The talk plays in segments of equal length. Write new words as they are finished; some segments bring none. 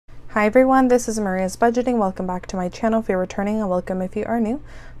Hi everyone, this is Maria's Budgeting. Welcome back to my channel if you're returning, and welcome if you are new.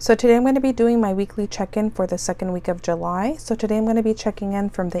 So today I'm going to be doing my weekly check-in for the second week of July. So today I'm going to be checking in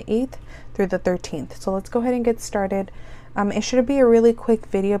from the 8th through the 13th. So let's go ahead and get started. It should be a really quick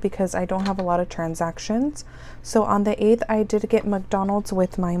video because I don't have a lot of transactions. So on the 8th, I did get McDonald's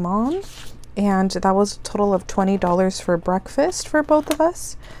with my mom, and that was a total of $20 for breakfast for both of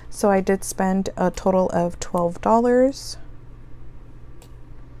us. So I did spend a total of $12.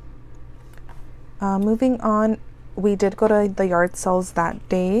 Moving on, we did go to the yard sales that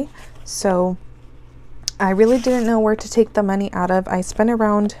day, so I really didn't know where to take the money out of. I spent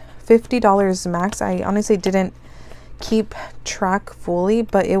around $50 max. I honestly didn't keep track fully,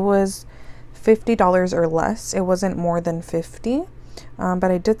 but it was $50 or less. It wasn't more than 50,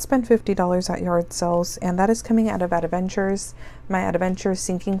 but I did spend $50 at yard sales, and that is coming out of Adventures, my Adventures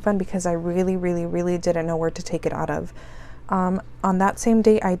sinking fund, because I really didn't know where to take it out of. On that same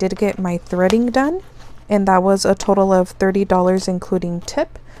day, I did get my threading done, and that was a total of $30 including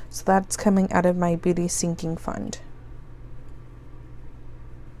tip. So that's coming out of my beauty sinking fund.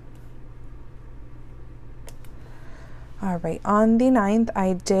 All right, on the 9th,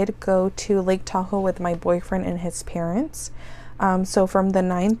 I did go to Lake Tahoe with my boyfriend and his parents. So from the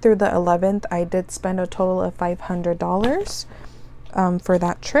 9th through the 11th, I did spend a total of $500 for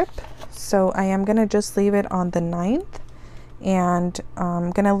that trip. So I am gonna just leave it on the 9th. And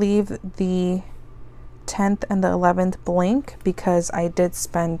I'm gonna leave the 10th and the 11th blank because I did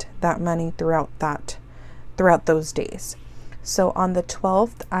spend that money throughout those days. So on the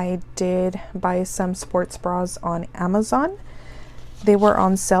 12th, I did buy some sports bras on Amazon. They were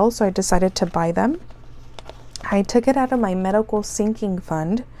on sale, so I decided to buy them. I took it out of my medical sinking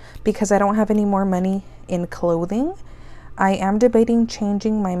fund because I don't have any more money in clothing. I am debating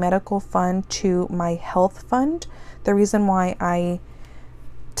changing my medical fund to my health fund. The reason why I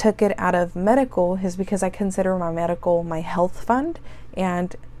took it out of medical is because I consider my medical my health fund,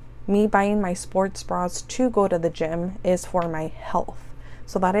 and me buying my sports bras to go to the gym is for my health.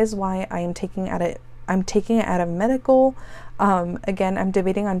 So that is why I'm taking it out of medical. Again, I'm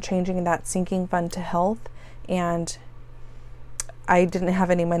debating on changing that sinking fund to health, and I didn't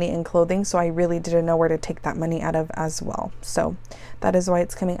have any money in clothing, so I really didn't know where to take that money out of as well. So that is why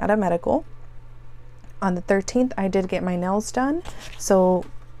it's coming out of medical. On the 13th, I did get my nails done. So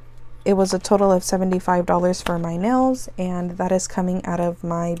it was a total of $75 for my nails, and that is coming out of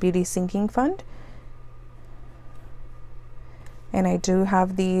my beauty sinking fund. And I do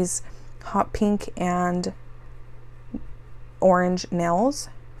have these hot pink and orange nails,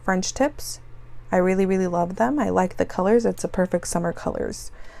 French tips. I really love them. I like the colors. It's a perfect summer colors.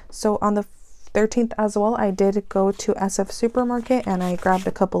 So on the 13th as well, I did go to SF Supermarket and I grabbed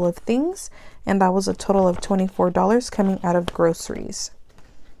a couple of things, and that was a total of $24 coming out of groceries.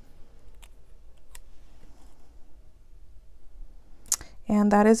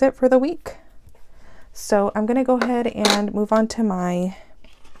 And that is it for the week. So I'm gonna go ahead and move on to my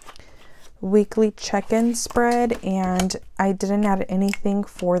weekly check-in spread, and I didn't add anything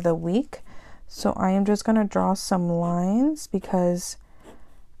for the week. So I am just gonna draw some lines because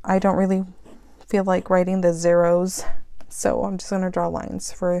I don't really feel like writing the zeros, so I'm just going to draw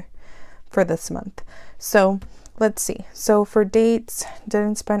lines for this month. So let's see. So for dates,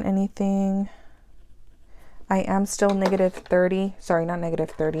 didn't spend anything. I am still -30, sorry, not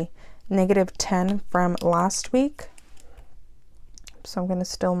 -30, -10 from last week, so I'm going to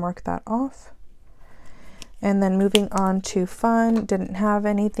still mark that off. And then moving on to fun, didn't have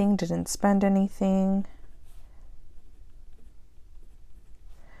anything, didn't spend anything.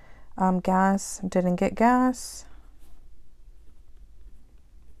 Gas, didn't get gas.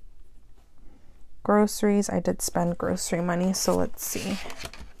 Groceries, I did spend grocery money, so let's see.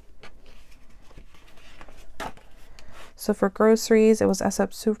 So for groceries, it was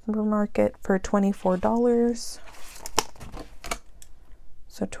SF Supermarket for $24.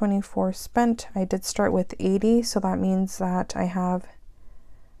 So 24 spent. I did start with 80, so that means that I have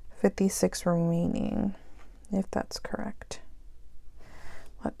 56 remaining, if that's correct.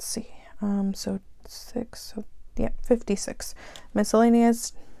 Let's see. So 6, so yeah, 56.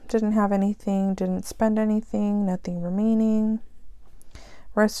 Miscellaneous, didn't have anything, didn't spend anything, nothing remaining.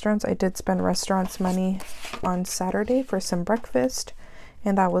 Restaurants, I did spend restaurants money on Saturday for some breakfast,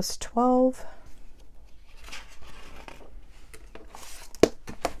 and that was 12.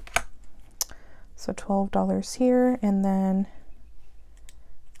 So $12 here, and then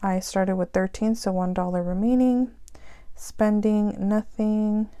I started with 13, so $1 remaining. Spending,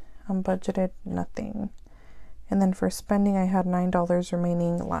 nothing. Unbudgeted, nothing. And then for spending, I had $9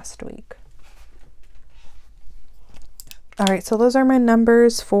 remaining last week. All right, so those are my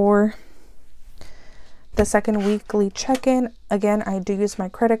numbers for the second weekly check-in. Again, I do use my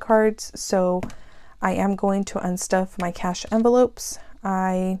credit cards, so I am going to unstuff my cash envelopes.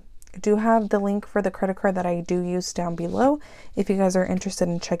 I do have the link for the credit card that I do use down below if you guys are interested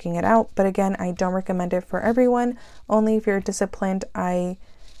in checking it out. But again, I don't recommend it for everyone. Only if you're disciplined, I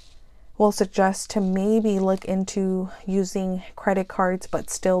will suggest to maybe look into using credit cards but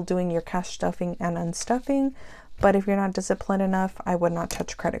still doing your cash stuffing and unstuffing. But if you're not disciplined enough, I would not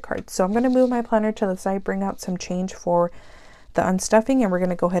touch credit cards. So I'm going to move my planner to the side, bring out some change for the unstuffing, and we're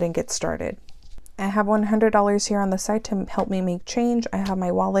going to go ahead and get started. I have $100 here on the side to help me make change. I have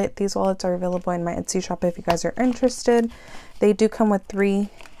my wallet. These wallets are available in my Etsy shop if you guys are interested. They do come with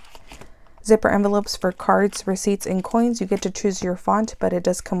 3 zipper envelopes for cards, receipts, and coins. You get to choose your font, but it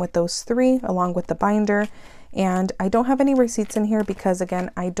does come with those 3 along with the binder. And I don't have any receipts in here because,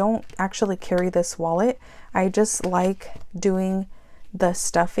 again, I don't actually carry this wallet. I just like doing the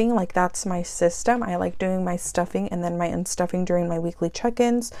stuffing. Like, that's my system. I like doing my stuffing and then my unstuffing during my weekly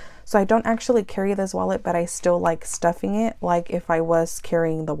check-ins. So I don't actually carry this wallet, but I still like stuffing it like if I was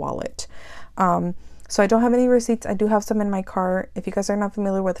carrying the wallet. So I don't have any receipts. I do have some in my car. If you guys are not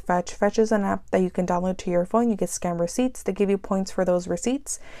familiar with Fetch, Fetch is an app that you can download to your phone. You can scan receipts. They give you points for those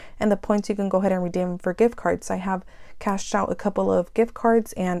receipts, and the points you can go ahead and redeem for gift cards. I have cashed out a couple of gift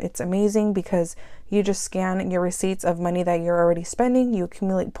cards, and it's amazing because you just scan your receipts of money that you're already spending, you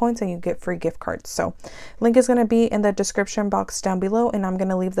accumulate points, and you get free gift cards. So link is going to be in the description box down below, and I'm going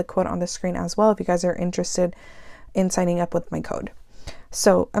to leave the code on the screen as well if you guys are interested in signing up with my code.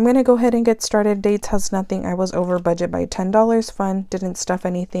 So I'm going to go ahead and get started. Dates has nothing. I was over budget by $10. Fun, didn't stuff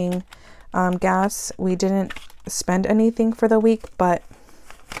anything. Gas, we didn't spend anything for the week, but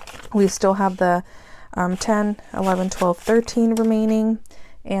we still have the 10, 11, 12, 13 remaining.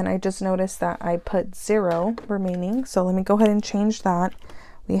 And I just noticed that I put 0 remaining. So let me go ahead and change that.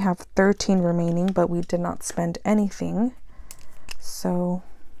 We have 13 remaining, but we did not spend anything. So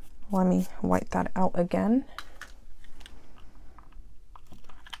let me white that out again.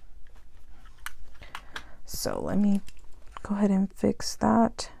 So let me go ahead and fix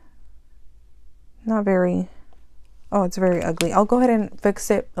that. Not very, oh, it's very ugly. I'll go ahead and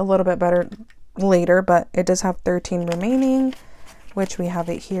fix it a little bit better later, but it does have 13 remaining, which we have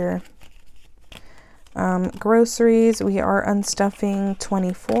it here. Groceries, we are unstuffing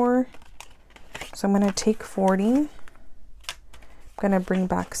 24. So I'm going to take 40. I'm going to bring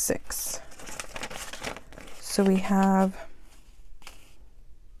back 6. So we have,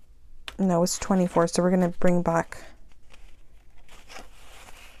 no, it's 24. So we're going to bring back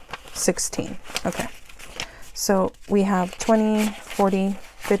 16. Okay. So we have 20, 40,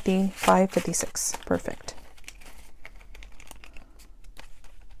 55, 56. Perfect.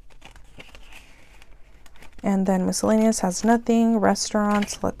 And then miscellaneous has nothing.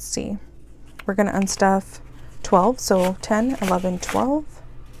 Restaurants, let's see. We're going to unstuff 12. So 10, 11, 12.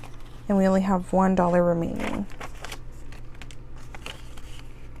 And we only have $1 remaining.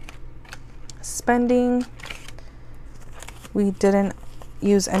 Spending, we didn't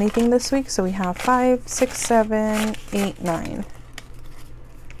use anything this week, so we have 5, 6, 7, 8, 9.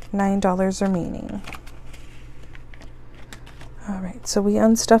 $9 remaining. All right, so we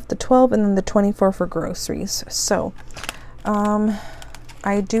unstuffed the 12 and then the 24 for groceries. So I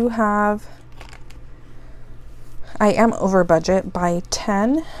am over budget by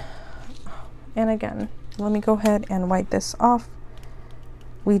 10. And again, let me go ahead and wipe this off.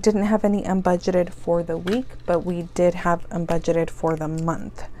 We didn't have any unbudgeted for the week, but we did have unbudgeted for the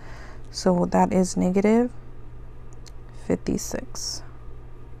month. So that is negative 56.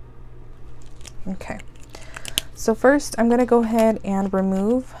 Okay. So first I'm going to go ahead and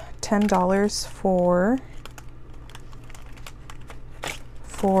remove $10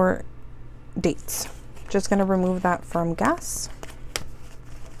 for dates. Just going to remove that from gas.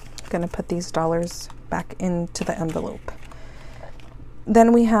 Going to put these dollars back into the envelope.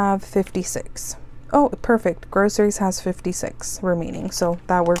 Then we have 56. Oh, perfect. Groceries has 56 remaining, so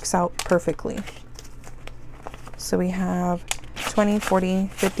that works out perfectly. So we have 20, 40,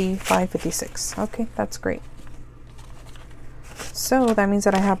 55, 56. Okay, that's great. So that means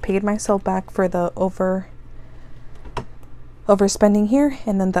that I have paid myself back for the overspending here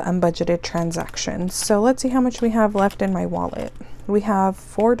and then the unbudgeted transactions. So let's see how much we have left in my wallet. We have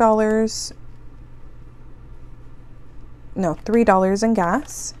 $3 in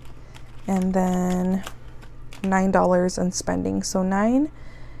gas and then $9 in spending. So 9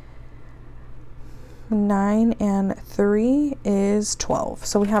 9 and 3 is 12.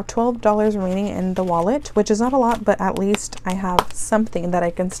 So we have $12 remaining in the wallet, which is not a lot, but at least I have something that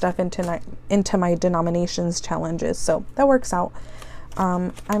I can stuff into my denominations challenges. So that works out.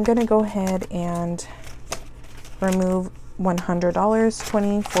 I'm gonna go ahead and remove $100,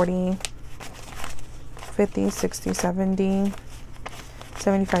 20, 40, 50, 60, 70,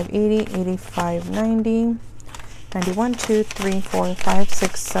 75, 80, 85, 90, 91, 2, 3, 4, 5,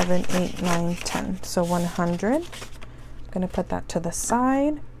 6, 7, 8, 9, 10. So 100. I'm going to put that to the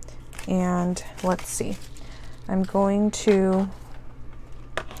side. And let's see. I'm going to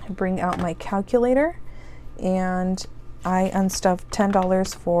bring out my calculator. And I unstuffed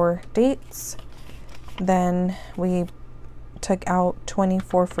 $10 for dates. Then we took out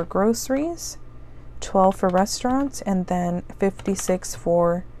 24 for groceries, 12 for restaurants, and then 56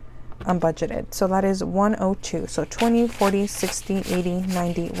 for unbudgeted. So that is 102. So 20, 40, 60, 80,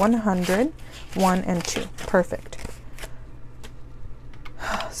 90, 100, 1 and 2. Perfect.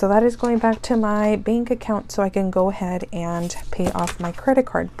 So that is going back to my bank account so I can go ahead and pay off my credit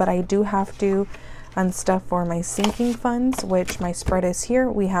card. But I do have to unstuff for my sinking funds, which my spread is here.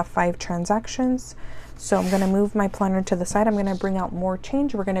 We have 5 transactions. So I'm going to move my planner to the side. I'm going to bring out more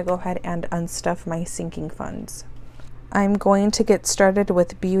change. We're going to go ahead and unstuff my sinking funds. I'm going to get started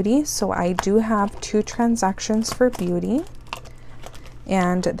with beauty. So I do have 2 transactions for beauty,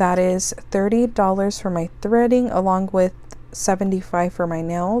 and that is $30 for my threading along with $75 for my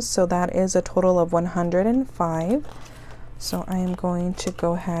nails. So that is a total of $105. So I am going to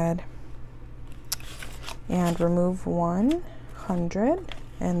go ahead and remove 100,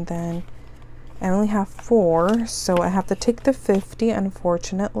 and then I only have 4, so I have to take the 50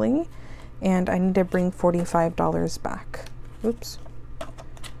 unfortunately. And I need to bring $45 back. Oops.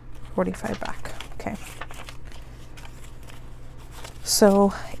 45 back. Okay.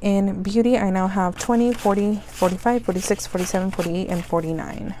 So in beauty, I now have 20, 40, 45, 46, 47, 48, and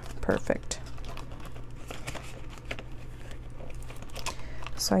 49. Perfect.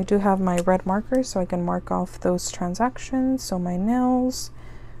 So I do have my red markers, so I can mark off those transactions. So my nails,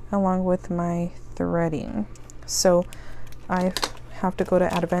 along with my threading. So I have to go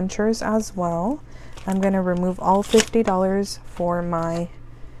to adventures as well. I'm going to remove all $50 for my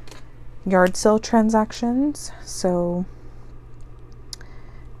yard sale transactions. So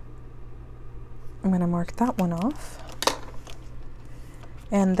I'm going to mark that one off.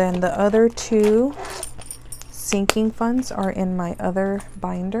 And then the other 2 sinking funds are in my other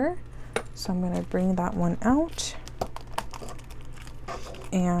binder. So I'm going to bring that one out.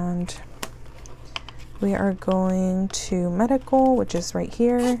 And we are going to medical, which is right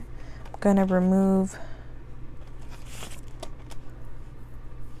here. I'm going to remove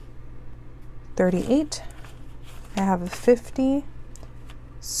 38. I have a 50.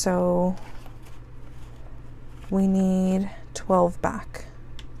 So we need 12 back.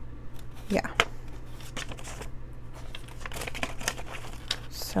 Yeah.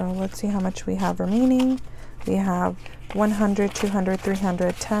 So let's see how much we have remaining. We have 100, 200,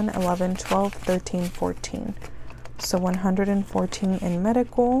 300, 10, 11, 12, 13, 14. So 114 in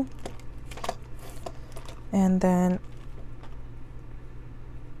medical. And then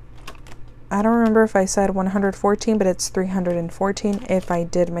I don't remember if I said 114, but it's 314 if I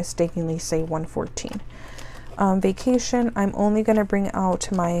did mistakenly say 114. Vacation, I'm only going to bring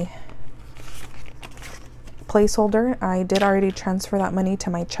out my placeholder. I did already transfer that money to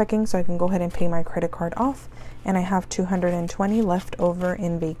my checking, so I can go ahead and pay my credit card off. And I have 220 left over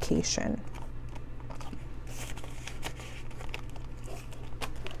in vacation.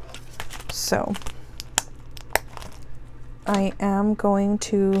 So I am going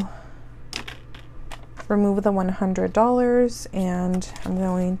to remove the $100, and I'm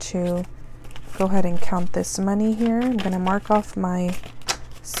going to go ahead and count this money here. I'm going to mark off my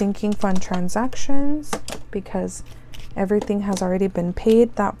sinking fund transactions because everything has already been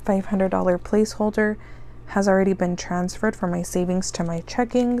paid. That $500 placeholder has already been transferred from my savings to my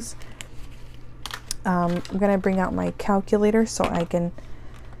checkings. I'm going to bring out my calculator so I can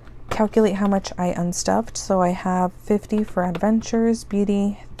calculate how much I unstuffed. So I have 50 for adventures,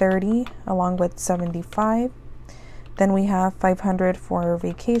 beauty 30 along with 75. Then we have 500 for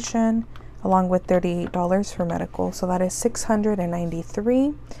vacation along with $38 for medical. So that is 693.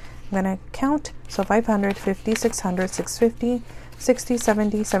 I'm going to count. So 500, 50, 600, 650, 60,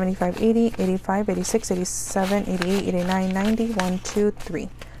 70, 75, 80, 85, 86, 87, 88, 89, 90, 1, 2, 3.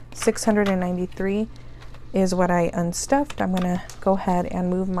 693 is what I unstuffed. I'm going to go ahead and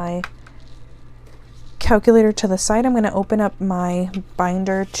move my calculator to the side. I'm going to open up my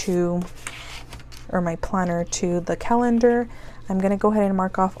binder to, or my planner to the calendar. I'm going to go ahead and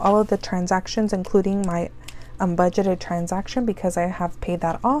mark off all of the transactions, including my budgeted transaction, because I have paid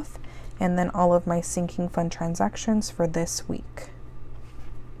that off, and then all of my sinking fund transactions for this week.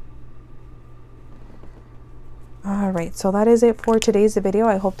 Alright, so that is it for today's video.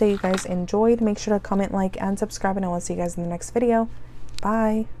 I hope that you guys enjoyed. Make sure to comment, like, and subscribe, and I will see you guys in the next video.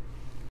 Bye!